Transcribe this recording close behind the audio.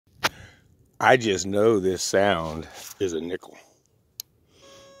I just know this sound is a nickel.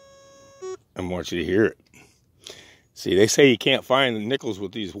 I want you to hear it. See, they say you can't find the nickels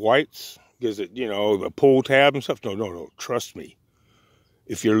with these whites because, you know, the pull tab and stuff. No. Trust me.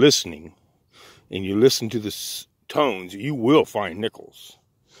 If you're listening and you listen to the tones, you will find nickels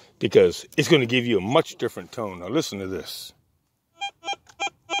because it's going to give you a much different tone. Now listen to this.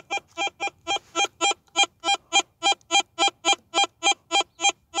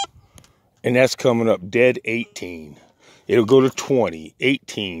 And that's coming up dead 18. It'll go to 20,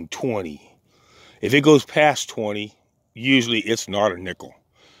 18, 20. If it goes past 20, usually it's not a nickel.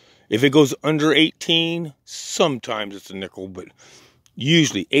 If it goes under 18, sometimes it's a nickel, but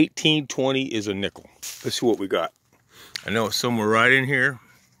usually 18, 20 is a nickel. Let's see what we got. I know it's somewhere right in here.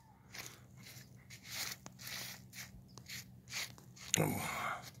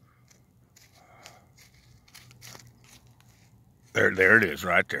 There it is,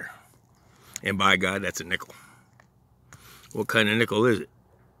 right there. And by God, that's a nickel. What kind of nickel is it?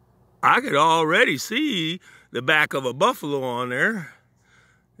 I could already see the back of a buffalo on there.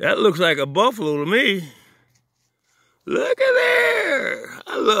 That looks like a buffalo to me. Look at there.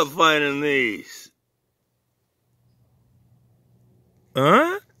 I love finding these.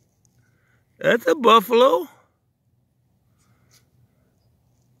 Huh? That's a buffalo.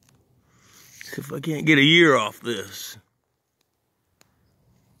 See if I can't get a year off this.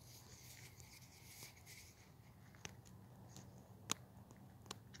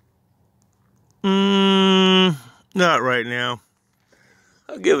 Not right now.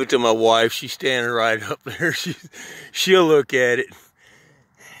 I'll give it to my wife. She's standing right up there. She'll look at it.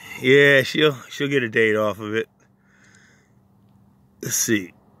 Yeah, she'll get a date off of it. Let's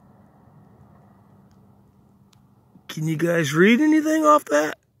see. Can you guys read anything off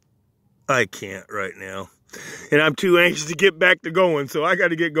that? I can't right now. And I'm too anxious to get back to going, so I got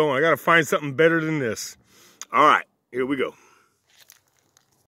to get going. I got to find something better than this. All right, here we go.